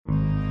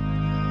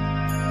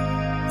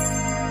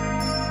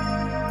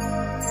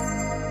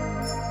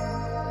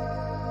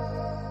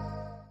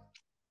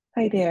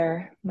Hi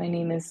there. My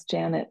name is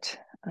Janet.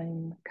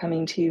 I'm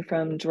coming to you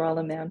from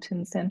Drala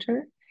Mountain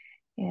Center,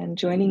 and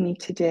joining me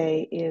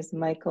today is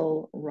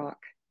Michael Rock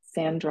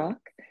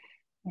Sandrock,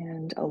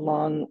 and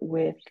along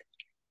with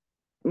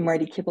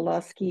Marty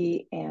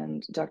Kibolowski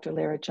and Dr.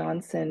 Lara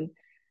Johnson,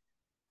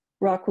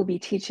 Rock will be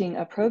teaching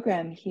a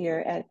program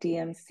here at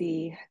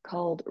DMC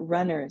called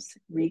Runners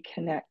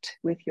Reconnect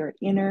with Your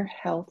Inner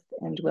Health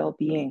and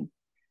Well-Being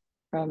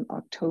from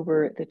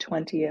October the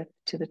 20th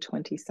to the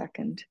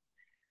 22nd.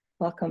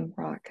 Welcome,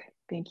 Rock.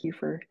 Thank you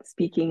for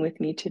speaking with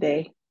me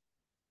today.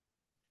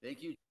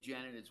 Thank you,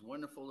 Janet. It's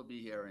wonderful to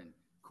be here, and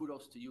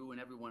kudos to you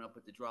and everyone up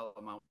at the Drala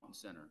Mountain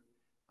Center.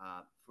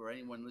 For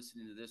anyone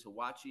listening to this or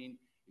watching,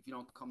 if you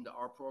don't come to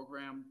our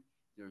program,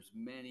 there's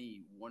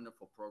many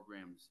wonderful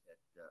programs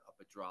up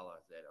at Drala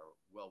that are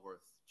well worth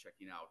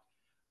checking out.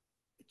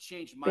 It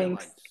changed my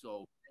Thanks. life,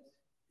 so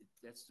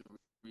that's the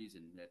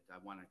reason that I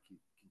want to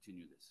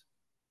continue this.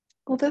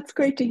 Well, that's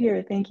great to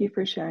hear. Thank you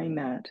for sharing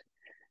that.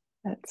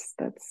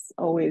 That's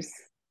always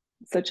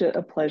such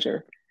a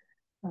pleasure.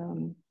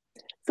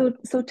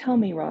 So tell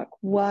me, Rock,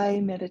 why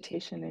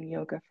meditation and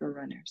yoga for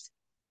runners?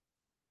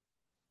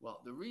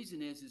 Well, the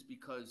reason is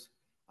because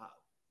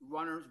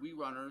we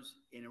runners,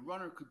 and a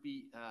runner could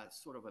be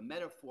sort of a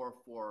metaphor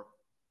for,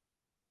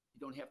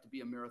 you don't have to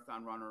be a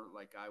marathon runner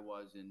like I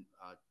was and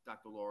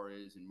Dr. Laura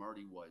is and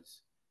Marty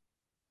was.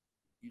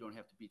 You don't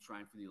have to be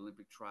trying for the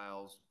Olympic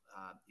trials.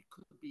 It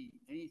could be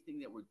anything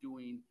that we're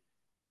doing.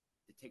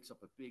 It takes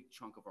up a big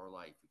chunk of our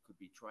life. It could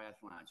be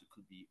triathlons. It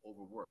could be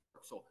overwork.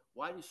 So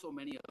why do so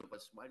many of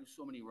us, why do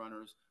so many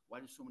runners, why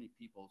do so many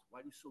people,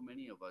 why do so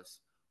many of us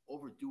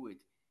overdo it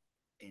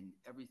in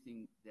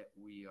everything that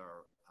we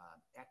are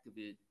active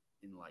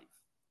in life?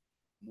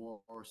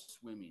 More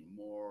swimming,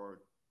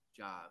 more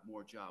job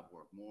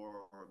work,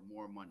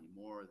 more money,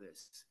 more of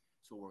this.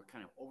 So we're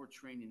kind of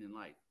overtraining in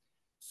life.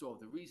 So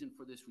the reason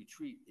for this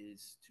retreat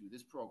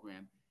this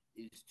program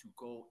is to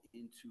go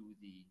into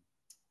the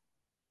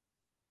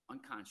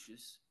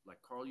unconscious, like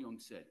Carl Jung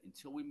said,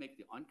 until we make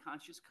the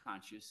unconscious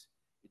conscious,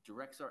 it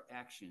directs our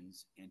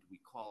actions, and we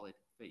call it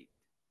fate.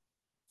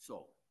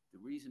 So the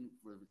reason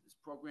for this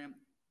program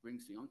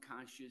brings the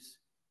unconscious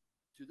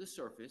to the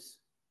surface,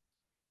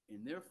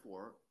 and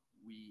therefore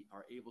we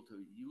are able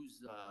to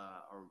use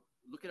or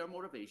look at our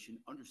motivation,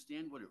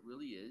 understand what it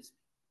really is,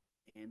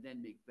 and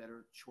then make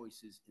better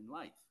choices in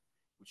life,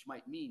 which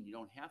might mean you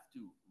don't have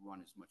to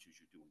run as much as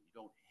you're doing.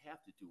 You don't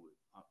have to do it,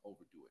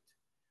 overdo it.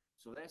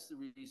 So that's the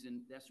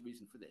reason. That's the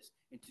reason for this.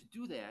 And to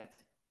do that,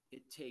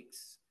 it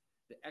takes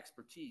the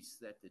expertise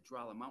that the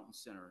Drala Mountain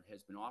Center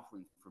has been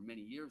offering for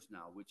many years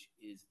now, which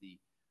is the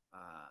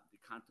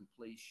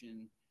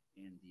contemplation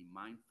and the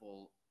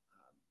mindful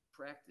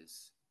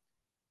practice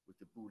with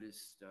the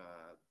Buddhist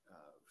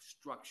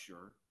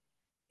structure,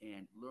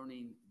 and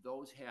learning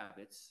those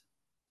habits,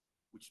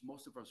 which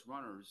most of us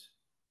runners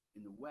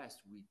in the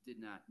West, we did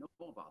not know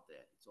about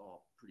that. It's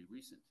all pretty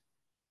recent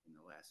in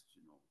the last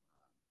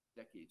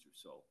decades or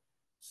so.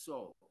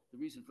 So the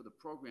reason for the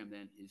program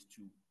then is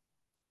to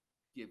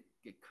get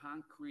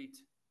concrete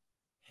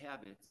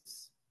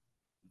habits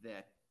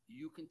that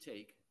you can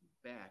take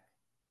back,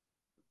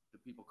 the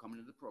people coming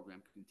to the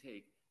program can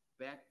take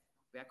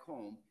back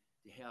home,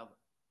 to have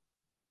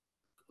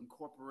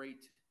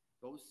incorporate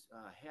those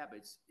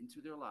habits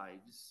into their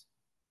lives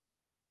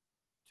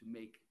to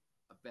make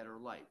a better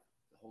life.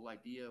 The whole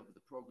idea of the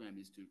program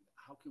is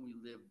how can we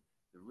live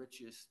the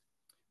richest,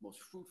 most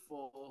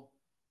fruitful,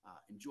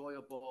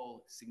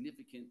 enjoyable,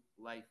 significant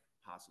life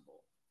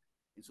possible.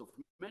 And so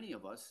for many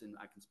of us, and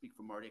I can speak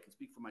for Marty, I can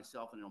speak for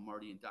myself, and I know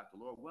Marty and Dr.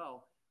 Laura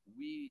well,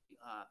 we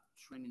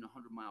training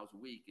 100 miles a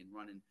week and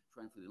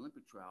trying for the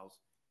Olympic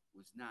trials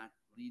was not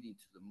leading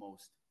to the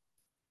most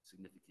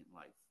significant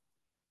life.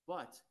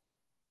 But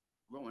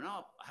growing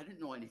up, I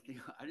didn't know anything.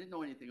 I didn't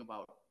know anything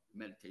about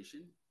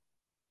meditation.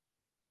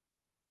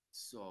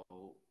 So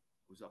I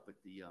was up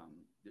at the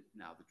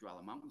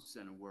Drala Mountain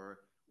Center where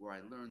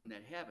I learned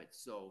that habit.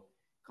 So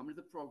come to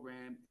the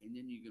program, and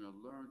then you're going to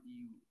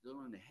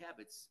learn the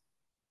habits.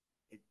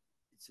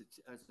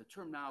 It's a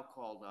term now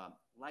called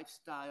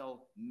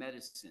lifestyle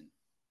medicine.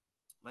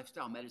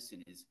 Lifestyle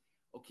medicine is,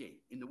 okay,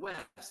 in the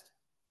West,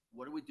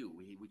 what do?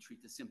 We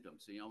treat the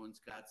symptoms. So someone's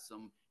got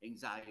some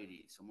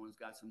anxiety, someone's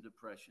got some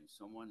depression,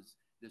 someone's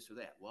this or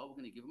that. Well, we're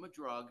going to give them a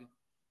drug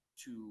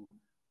to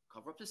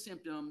cover up the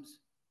symptoms,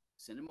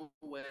 send them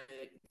away,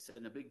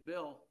 send a big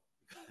bill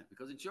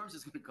because insurance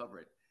is going to cover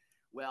it.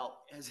 Well,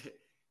 as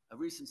a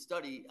recent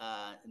study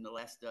in the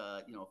last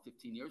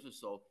 15 years or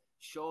so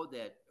showed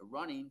that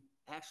running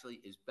actually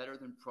is better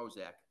than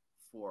Prozac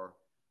for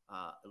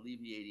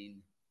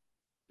alleviating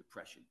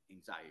depression,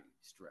 anxiety,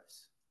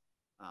 stress.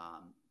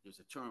 There's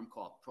a term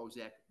called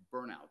Prozac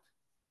burnout,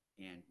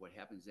 and what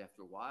happens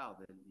after a while,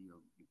 then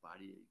your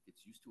body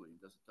gets used to it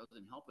and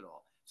doesn't help at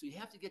all. So you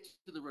have to get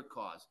to the root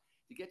cause.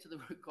 To get to the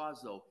root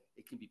cause, though,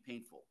 it can be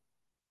painful.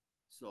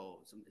 So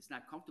it's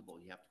not comfortable.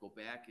 You have to go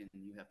back and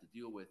you have to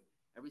deal with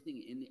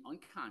everything in the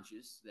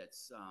unconscious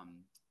that's,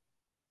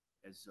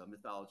 as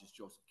mythologist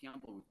Joseph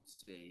Campbell would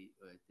say,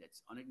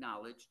 that's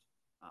unacknowledged,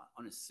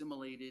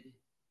 unassimilated,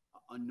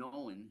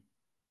 unknown.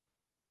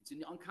 It's in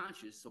the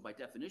unconscious. So by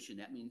definition,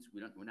 that means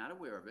we're not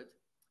aware of it.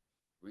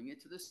 Bring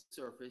it to the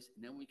surface,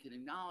 and then we can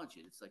acknowledge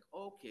it. It's like,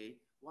 okay,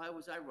 why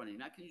was I running?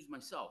 And I can use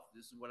myself.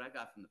 This is what I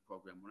got from the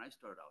program when I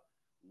started out.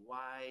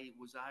 Why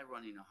was I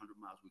running 100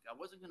 miles a week? I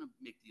wasn't going to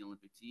make the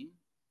Olympic team.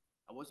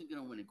 I wasn't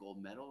going to win a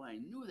gold medal. I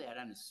knew that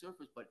on the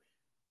surface, but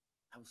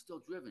I was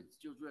still driven,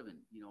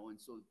 And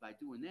so by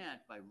doing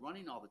that, by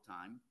running all the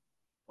time,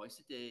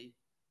 twice a day,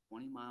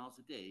 20 miles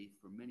a day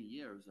for many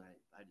years, I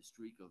had a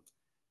streak of,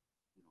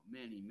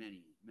 many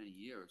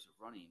years of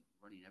running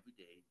every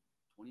day,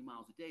 20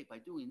 miles a day. By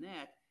doing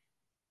that,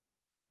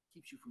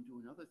 keeps you from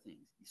doing other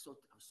things. I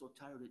was so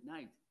tired at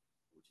night,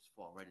 I would just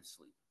fall right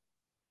asleep.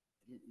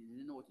 I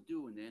didn't know what to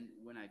do. And then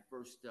when I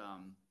first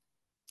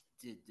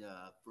did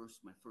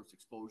my first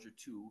exposure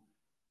to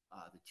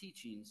the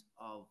teachings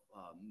of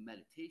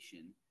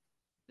meditation,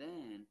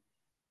 then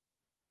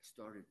I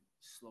started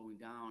slowing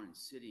down and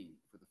sitting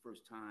for the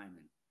first time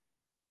and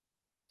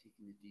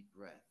taking a deep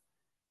breath.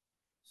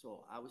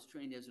 So I was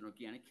trained as an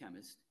organic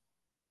chemist,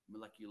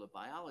 molecular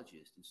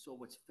biologist. And so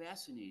what's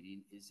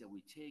fascinating is that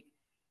we take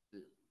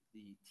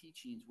the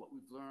teachings, what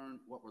we've learned,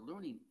 what we're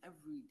learning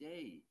every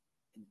day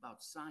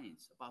about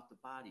science, about the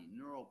body,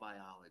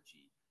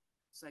 neurobiology,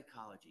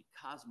 psychology,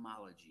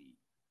 cosmology,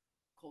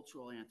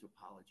 cultural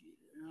anthropology.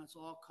 It's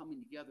all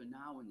coming together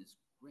now in this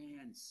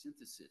grand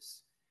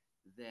synthesis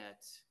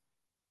that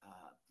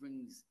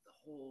brings the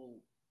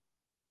whole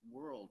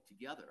world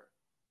together,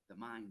 the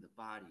mind, the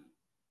body,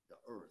 the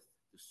earth,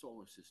 the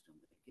solar system,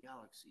 the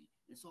galaxy.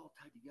 It's all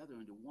tied together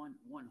into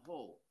one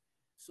whole.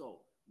 So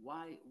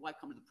why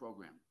come to the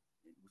program?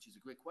 Which is a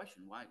great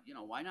question.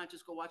 Why not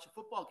just go watch a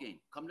football game?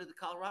 Come to the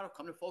Colorado,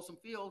 come to Folsom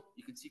Field.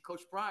 You can see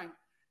Coach Prime,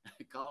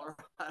 Colorado,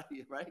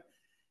 right?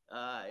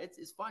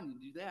 It's fun to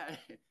do that.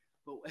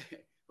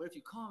 but if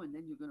you come and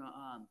then you're gonna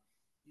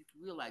you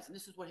can realize, and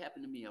this is what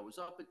happened to me. I was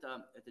up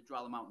at the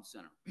Drolla Mountain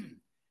Center,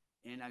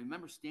 and I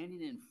remember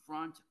standing in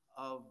front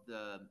of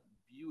the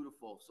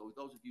beautiful. So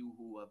those of you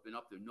who have been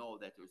up there know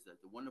that there's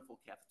the wonderful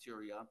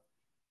cafeteria.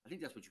 I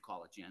think that's what you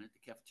call it, Janet.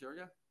 The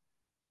cafeteria.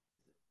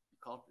 You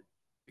call it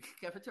the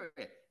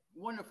cafeteria.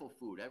 Wonderful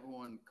food.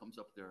 Everyone comes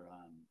up there.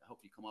 I hope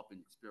you come up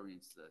and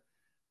experience the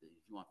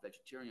if you want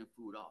vegetarian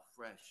food, all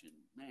fresh and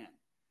man,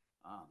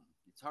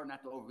 it's hard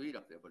not to overeat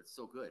up there, but it's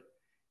so good.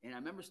 And I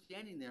remember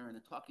standing there and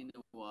talking to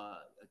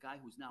a guy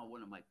who's now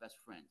one of my best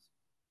friends,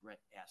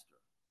 Brett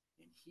Astor.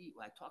 And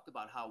I talked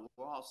about how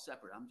we're all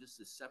separate. I'm just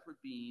a separate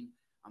being.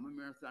 I'm a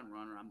marathon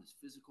runner. I'm this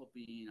physical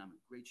being. I'm in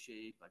great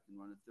shape. I can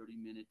run a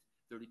 30-23,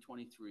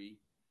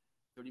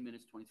 30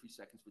 minutes, 23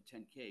 seconds for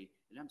 10K.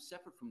 And I'm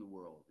separate from the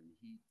world. And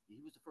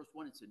he was the first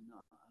one that said, no,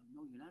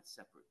 you're not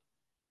separate.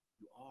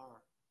 You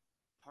are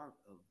part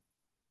of,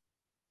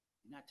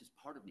 you're not just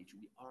part of nature.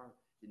 We are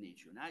the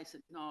nature. And I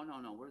said, no.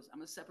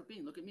 I'm a separate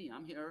being. Look at me.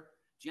 I'm here.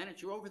 Janet,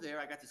 you're over there.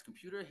 I got this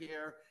computer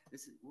here.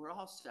 We're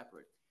all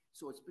separate.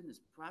 So it's been this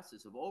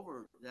process of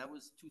that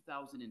was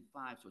 2005.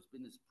 So it's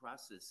been this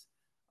process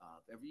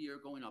of every year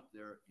going up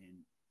there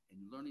and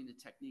learning the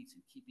techniques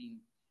and keeping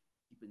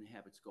the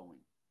habits going.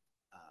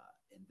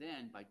 And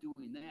then by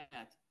doing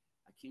that,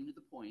 I came to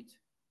the point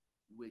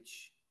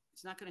which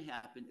it's not going to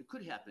happen. It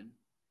could happen.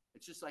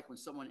 It's just like when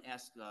someone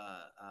asked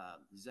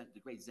the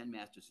great Zen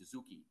master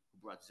Suzuki, who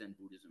brought Zen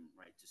Buddhism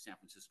right to San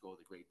Francisco,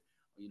 the great,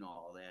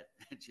 all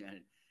that,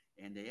 Janet.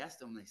 And they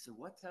asked him, they said,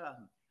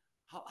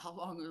 how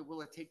long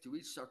will it take to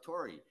reach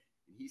Satori?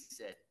 And he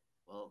said,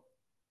 well,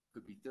 it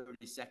could be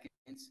 30 seconds,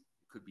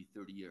 it could be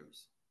 30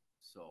 years.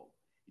 So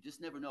you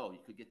just never know. You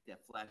could get that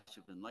flash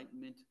of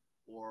enlightenment,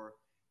 or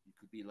you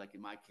could be like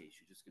in my case,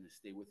 you're just going to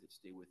stay with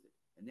it.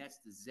 And that's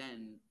the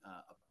Zen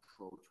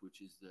approach,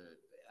 which is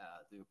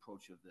the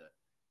approach of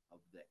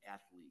the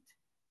athlete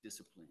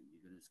discipline.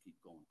 You're going to just keep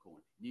going.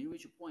 And you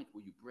reach a point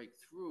where you break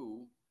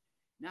through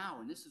now,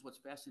 and this is what's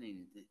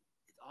fascinating. It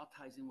all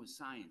ties in with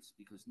science,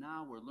 because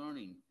now we're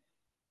learning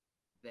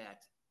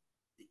that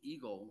the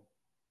ego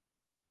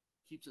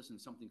keeps us in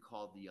something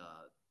called the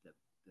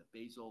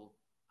basal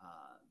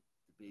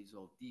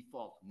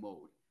default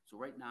mode. So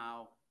right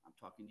now, I'm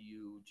talking to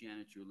you,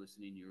 Janet. You're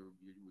listening. You're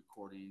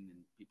recording,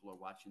 and people are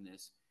watching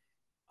this.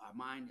 Our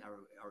mind,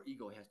 our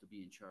ego, has to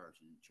be in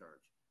charge.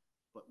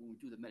 But when we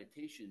do the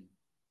meditation,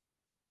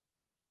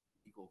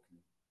 ego can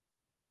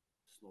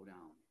slow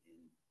down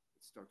and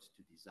it starts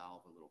to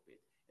dissolve a little bit.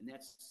 And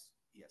it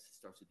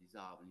starts to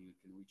dissolve, and you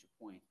can reach a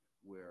point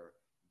where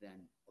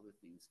then other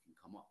things can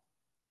come up.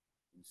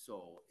 And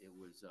so it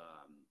was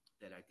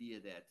that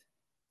idea that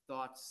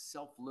thoughts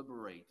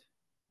self-liberate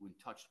when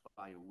touched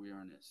by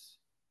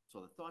awareness. So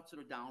the thoughts that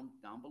are down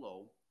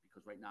below,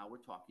 because right now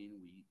we're talking,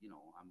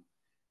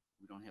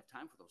 we don't have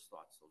time for those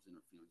thoughts, those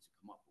inner feelings to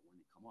come up. But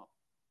when they come up,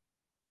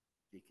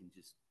 they can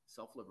just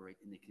self-liberate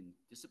and they can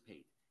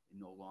dissipate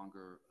and no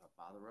longer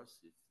bother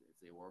us if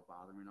they were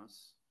bothering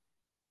us.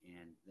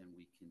 And then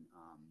we can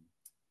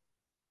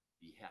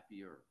be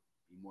happier,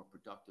 be more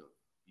productive,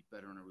 be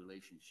better in our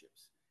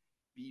relationships,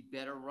 be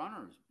better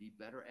runners, be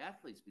better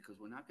athletes, because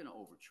we're not going to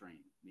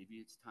overtrain. Maybe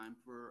it's time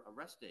for a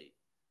rest day.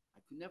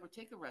 I could never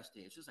take a rest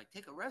day. It's just like,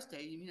 take a rest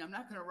day? You mean I'm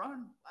not going to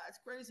run? That's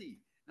crazy.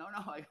 No,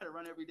 I got to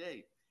run every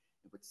day.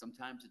 But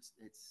sometimes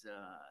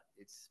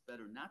it's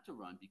better not to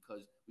run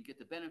because we get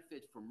the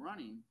benefit from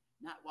running,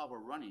 not while we're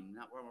running,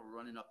 not while we're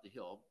running up the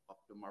hill, up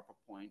the Marple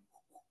Point,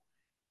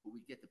 but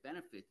we get the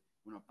benefit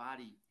when our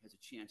body has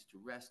a chance to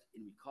rest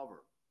and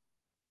recover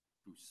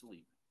through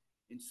sleep.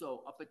 And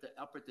so up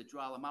at the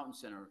Drala Mountain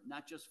Center,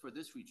 not just for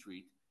this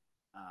retreat,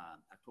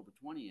 October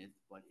 20th,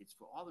 but it's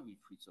for all the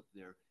retreats up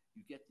there.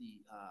 You get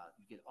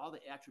all the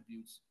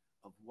attributes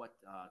of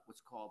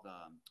what's called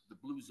the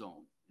Blue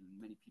Zone, and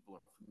many people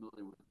are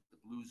familiar with the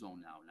Blue Zone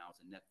now. Now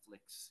it's a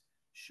Netflix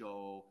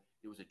show.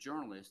 There was a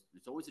journalist.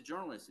 It's always a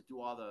journalist that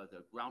do all the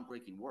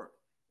groundbreaking work.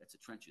 That's the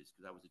trenches,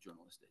 because I was a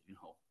journalist,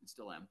 and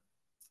still am.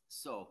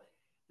 So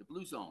the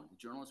Blue Zone, the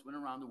journalists went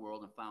around the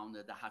world and found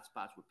the hot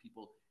spots where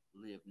people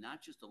live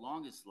not just the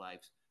longest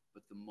lives,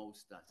 but the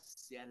most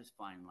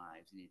satisfying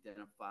lives, and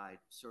identified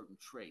certain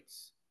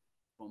traits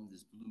from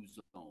this Blue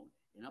Zone.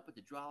 And up at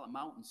the Drala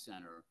Mountain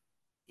Center,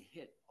 it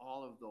hit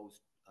all of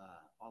those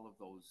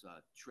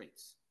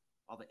traits,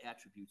 all the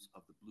attributes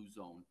of the Blue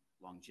Zone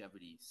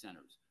longevity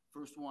centers.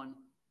 First one,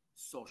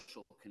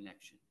 social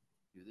connection.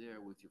 You're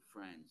there with your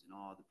friends and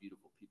all the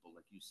beautiful people,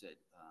 like you said,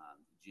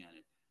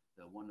 Janet,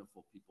 the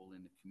wonderful people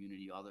in the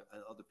community, other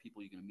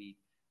people you're going to meet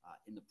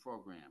in the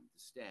program,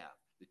 the staff,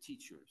 the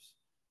teachers.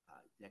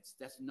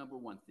 That's the number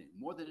one thing.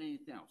 More than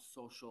anything else,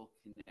 social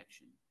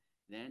connection.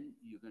 Then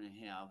you're going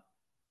to have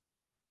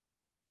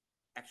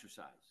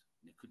exercise.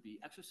 And it could be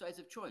exercise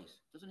of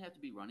choice. It doesn't have to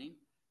be running.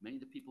 Many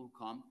of the people who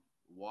come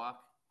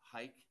walk,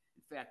 hike.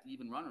 In fact,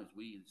 even runners,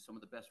 some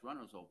of the best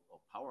runners will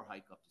power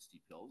hike up to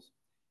steep hills.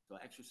 So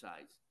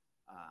exercise.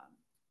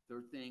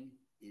 Third thing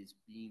is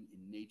being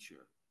in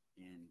nature.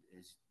 And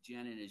as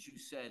Janet, as you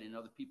said, and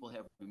other people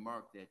have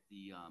remarked, that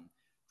the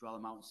Drala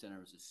Mountain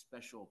Center is a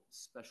special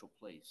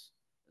place,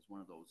 as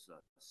one of those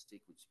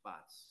sacred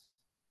spots.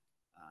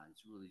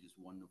 It's really just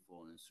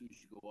wonderful. And as soon as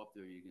you go up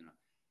there, you're going to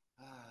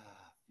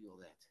feel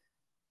that.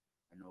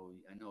 I know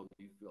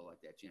you feel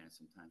like that, Janet,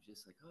 sometimes.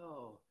 Just like,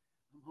 oh,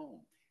 I'm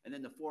home. And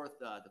then the fourth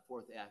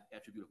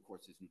attribute, of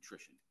course, is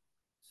nutrition.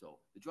 So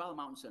the Drala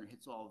Mountain Center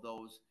hits all of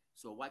those.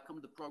 So why come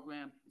to the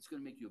program? It's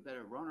going to make you a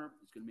better runner.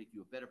 It's going to make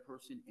you a better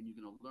person, and you're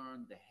going to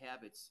learn the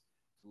habits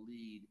to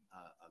lead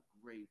a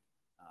great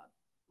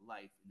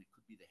life, and it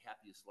could be the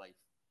happiest life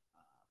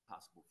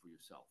possible for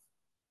yourself.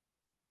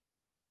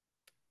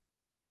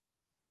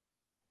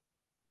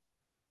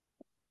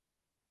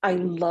 I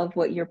love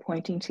what you're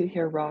pointing to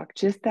here, Rock.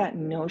 Just that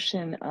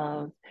notion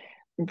of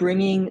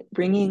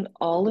bringing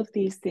all of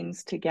these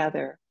things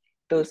together,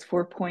 those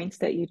 4 points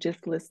that you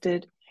just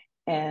listed,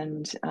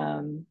 and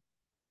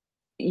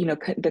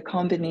the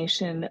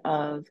combination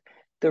of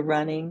the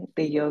running,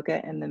 the yoga,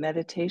 and the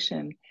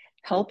meditation,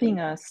 helping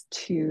us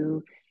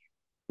to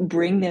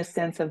bring this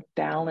sense of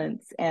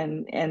balance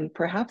and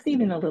perhaps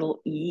even a little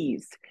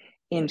ease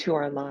into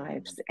our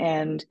lives,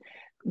 and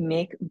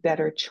make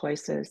better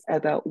choices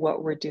about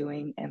what we're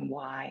doing and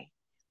why,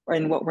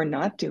 and what we're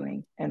not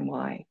doing and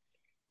why.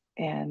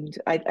 And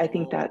I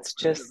think that's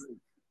just,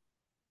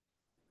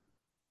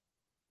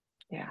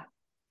 yeah.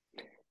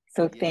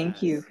 So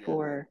thank you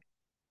for,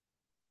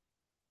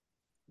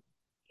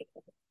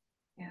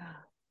 yeah.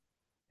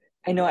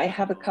 I know I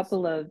have a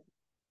couple of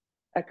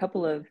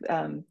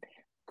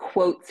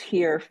quotes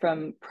here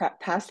from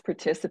past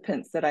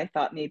participants that I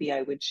thought maybe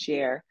I would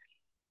share.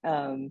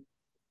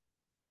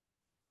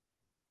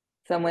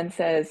 Someone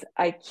says,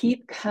 I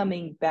keep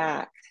coming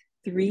back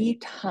 3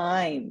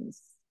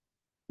 times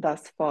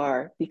thus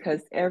far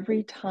because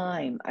every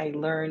time I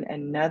learn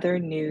another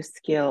new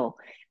skill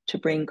to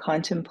bring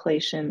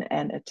contemplation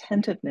and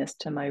attentiveness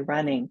to my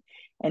running,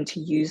 and to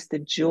use the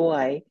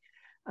joy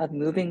of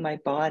moving my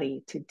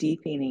body to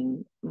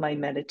deepening my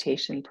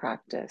meditation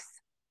practice.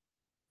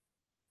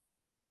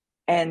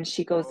 And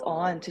she goes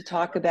on to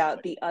talk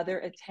about the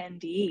other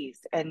attendees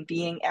and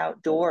being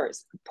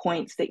outdoors,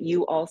 points that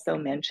you also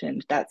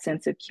mentioned, that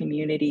sense of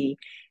community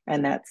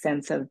and that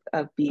sense of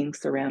being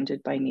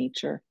surrounded by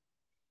nature.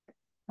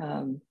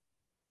 And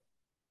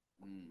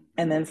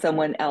then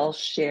someone else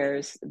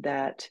shares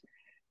that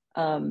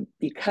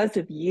because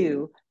of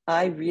you,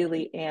 I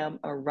really am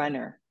a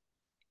runner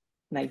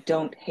and I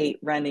don't hate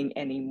running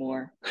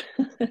anymore.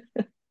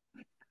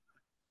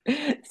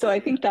 So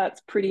I think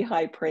that's pretty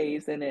high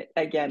praise, and it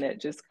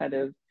just kind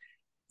of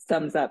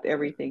sums up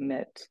everything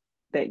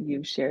that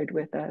you've shared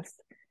with us.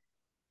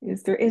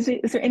 Is there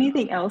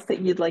anything else that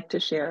you'd like to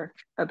share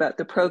about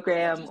the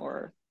program?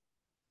 Or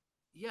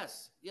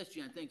yes,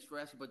 Jan, thanks for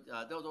asking. But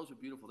those are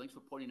beautiful. Thanks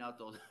for pointing out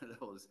those.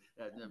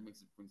 That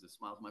brings a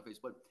smile to my face.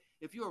 But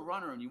if you're a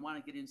runner and you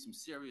want to get in some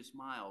serious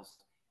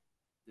miles,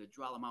 the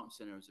Drala Mountain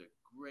Center is a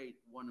great,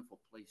 wonderful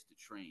place to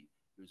train.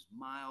 There's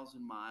miles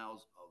and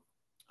miles of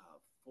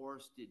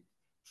forested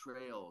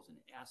trails and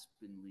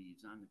aspen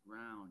leaves on the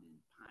ground, and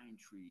pine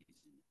trees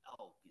and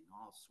elk and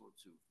all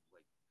sorts of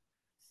like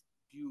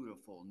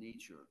beautiful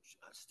nature,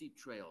 steep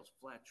trails,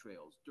 flat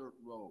trails, dirt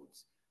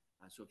roads.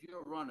 So if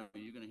you're a runner,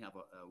 you're going to have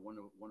a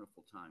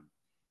wonderful time.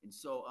 And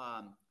so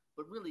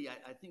but really,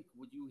 I think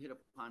what you hit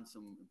upon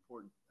some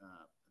important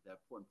that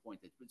important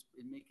point that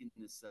in making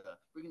this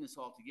bringing this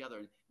all together.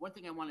 And one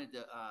thing I wanted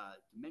to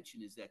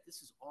mention is that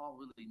this is all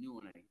really new,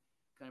 and I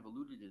kind of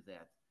alluded to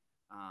that.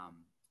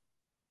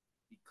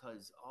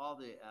 Because all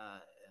the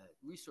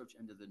research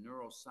into the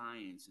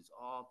neuroscience is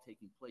all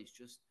taking place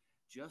just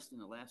in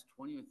the last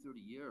 20 or 30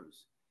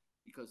 years.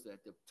 Because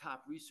the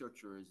top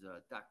researcher is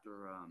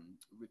Dr.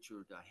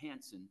 Richard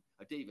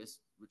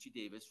Richie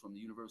Davis from the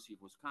University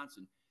of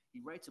Wisconsin. He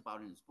writes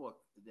about in his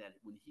book that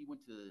when he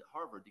went to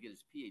Harvard to get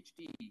his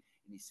PhD,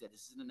 and he said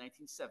this is in the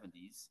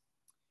 1970s,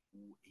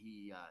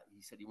 he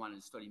said he wanted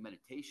to study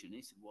meditation. And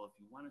they said, well, if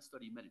you want to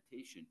study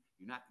meditation,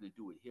 you're not going to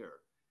do it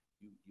here.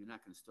 You're not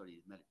going to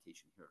study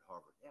meditation here at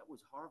Harvard. That was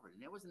Harvard,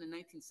 and that was in the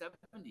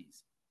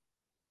 1970s.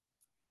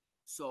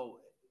 So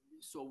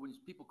when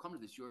people come to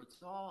this year,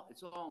 it's all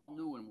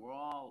new, and we're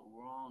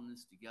all in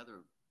this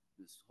together.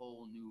 This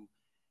whole new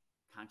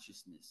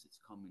consciousness that's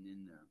coming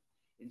in there.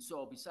 And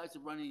so besides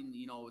the running,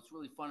 what's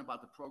really fun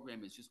about the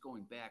program is just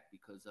going back,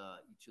 because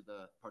each of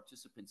the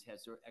participants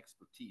has their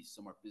expertise.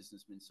 Some are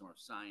businessmen, some are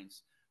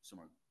science, some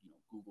are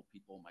Google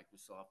people,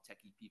 Microsoft,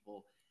 techie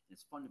people. And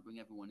it's fun to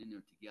bring everyone in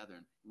there together.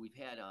 And we've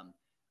had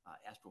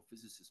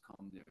astrophysicists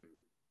come there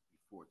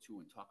before too,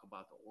 and talk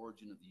about the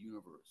origin of the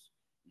universe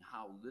and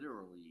how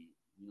literally,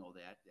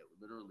 that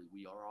literally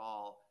we are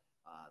all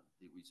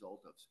the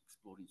result of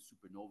exploding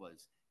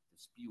supernovas that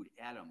spewed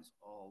atoms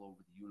all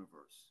over the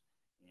universe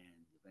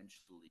and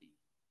eventually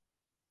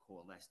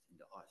coalesced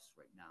into us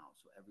right now.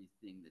 So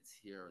everything that's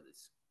here,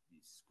 this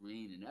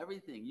screen and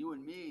everything, you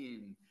and me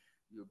and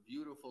your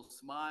beautiful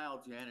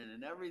smile, Janet,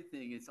 and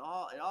everything, it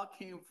all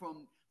came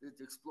from the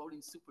exploding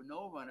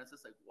supernova. And it's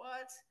just like,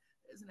 what?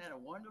 Isn't that a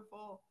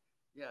wonderful?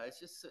 Yeah, it's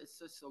just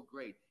so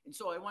great. And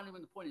so I wanted to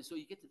bring the point is, so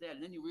you get to that,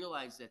 and then you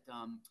realize that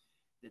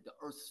that the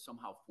Earth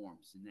somehow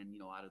forms, and then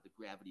out of the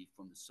gravity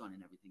from the sun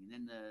and everything,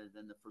 and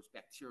then the first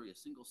bacteria,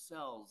 single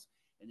cells,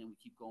 and then we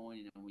keep going,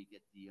 and then we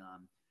get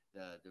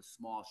the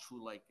small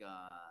shrew-like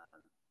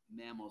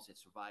mammals that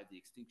survived the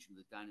extinction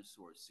of the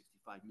dinosaurs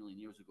 65 million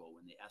years ago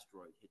when the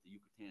asteroid hit the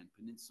Yucatan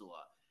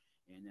Peninsula,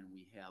 and then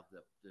we have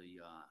the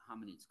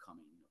hominids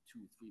coming,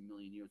 2-3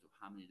 million years of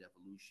hominid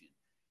evolution,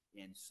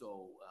 and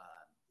so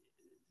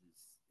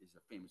is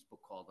a famous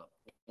book called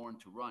Born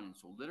to Run. And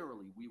so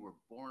literally we were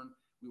born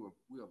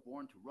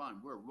to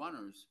run. We're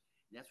runners,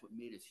 and that's what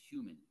made us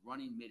human.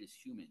 Running made us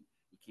human.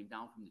 We came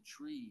down from the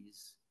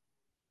trees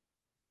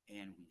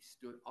and we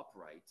stood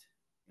upright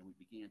and we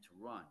began to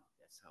run.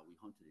 That's how we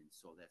hunted, and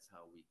so that's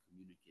how we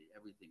communicate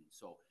everything.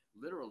 So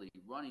literally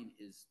running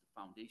is the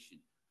foundation.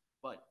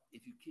 But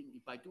if you can,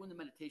 by doing the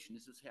meditation,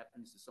 this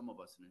happens to some of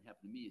us, and it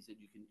happened to me, is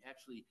that you can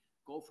actually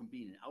go from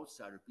being an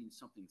outsider, being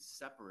something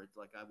separate,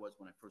 like I was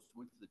when I first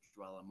went to the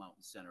Drala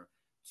Mountain Center,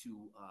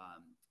 to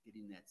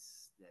getting that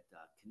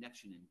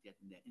connection and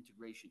getting that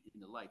integration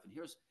into life. And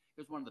here's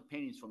one of the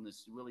paintings from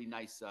this really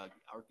nice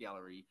art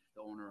gallery.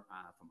 The owner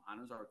from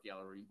Honors Art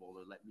Gallery in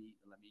Boulder let me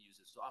use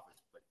this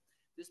office. But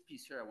this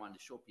piece here I wanted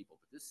to show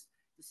people. But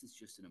this is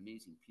just an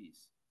amazing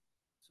piece.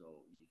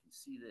 So you can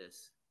see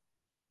this.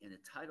 And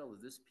the title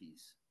of this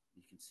piece,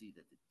 you can see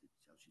that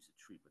she's a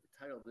tree, but the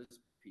title of this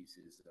piece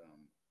is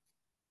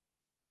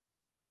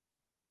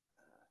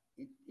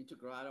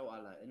Integrado a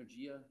la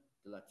energía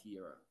de la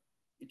tierra.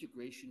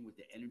 Integration with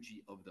the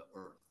energy of the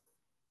earth.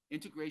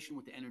 Integration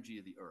with the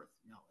energy of the earth.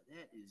 Now,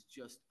 that is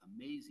just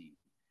amazing.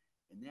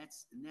 And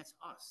that's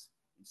us.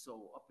 And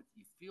so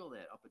you feel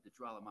that up at the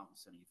Drala Mountain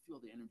Center. You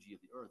feel the energy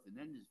of the earth. And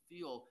then if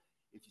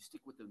you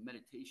stick with the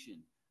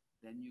meditation,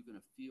 then you're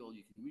going to feel,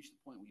 you can reach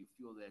the point where you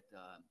feel that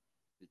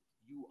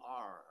you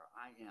are, or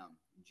I am,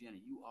 and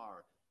Janet, you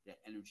are that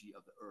energy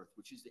of the earth,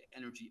 which is the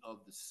energy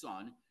of the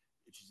sun,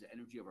 which is the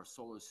energy of our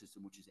solar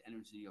system, which is the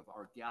energy of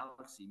our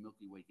galaxy,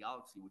 Milky Way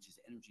galaxy, which is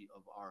the energy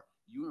of our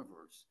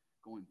universe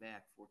going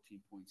back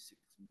 14.6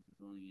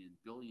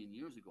 billion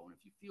years ago. And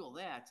if you feel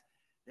that,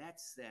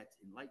 that's that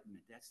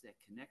enlightenment, that's that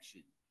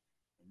connection.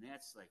 And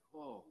that's like,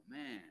 oh,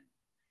 man.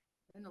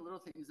 And the little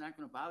things aren't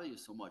going to bother you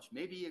so much.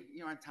 Maybe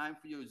you're on time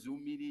for your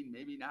Zoom meeting,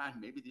 maybe not.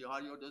 Maybe the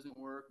audio doesn't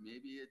work.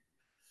 Maybe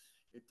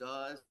it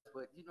does.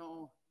 But,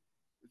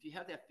 if you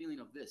have that feeling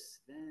of this,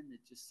 then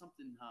it's just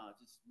something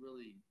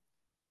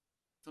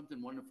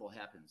something wonderful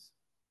happens.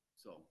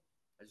 So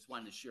I just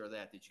wanted to share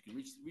that you can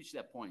reach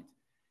that point.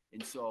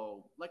 And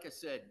so, like I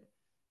said,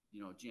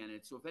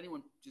 Janet, so if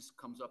anyone just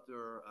comes up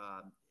there,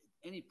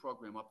 any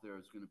program up there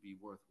is going to be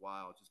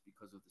worthwhile just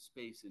because of the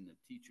space and the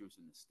teachers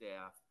and the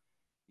staff,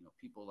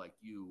 people like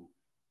you,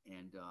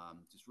 and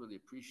just really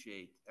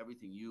appreciate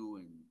everything you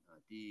and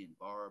Dee and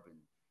Barb and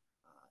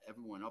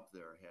everyone up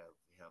there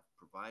have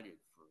provided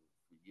for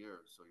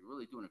years. So you're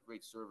really doing a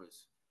great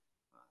service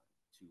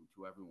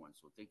to everyone.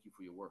 So thank you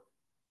for your work.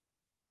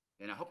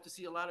 And I hope to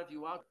see a lot of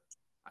you out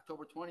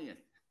October 20th.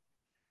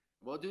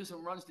 We'll do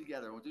some runs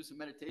together. We'll do some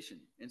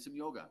meditation and some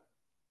yoga.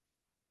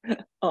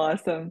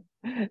 Awesome.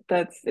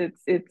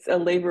 It's a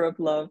labor of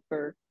love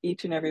for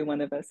each and every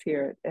one of us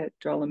here at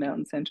Drala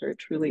Mountain Center. It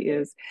truly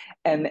is.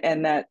 And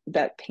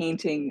that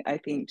painting, I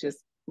think,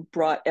 just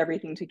brought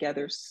everything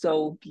together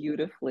so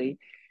beautifully,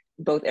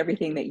 both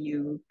everything that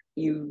you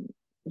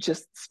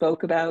just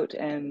spoke about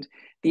and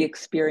the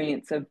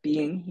experience of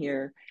being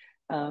here,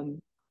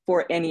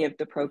 for any of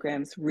the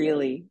programs,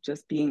 really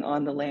just being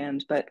on the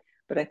land, but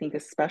I think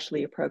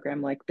especially a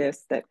program like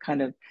this that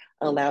kind of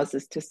allows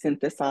us to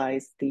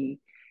synthesize the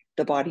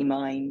body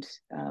mind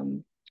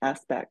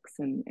aspects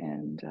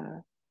and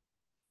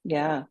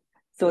yeah.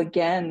 So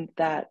again,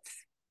 that's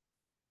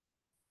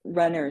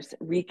runners,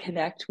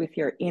 reconnect with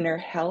your inner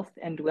health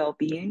and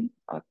well-being,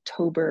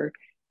 October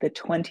the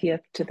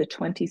 20th to the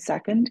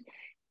 22nd.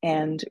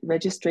 And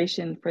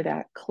registration for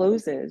that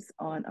closes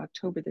on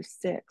October the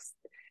 6th.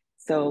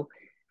 So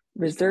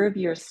reserve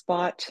your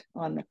spot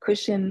on the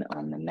cushion,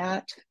 on the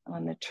mat,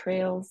 on the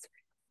trails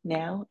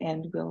now,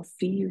 and we'll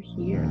see you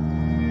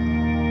here.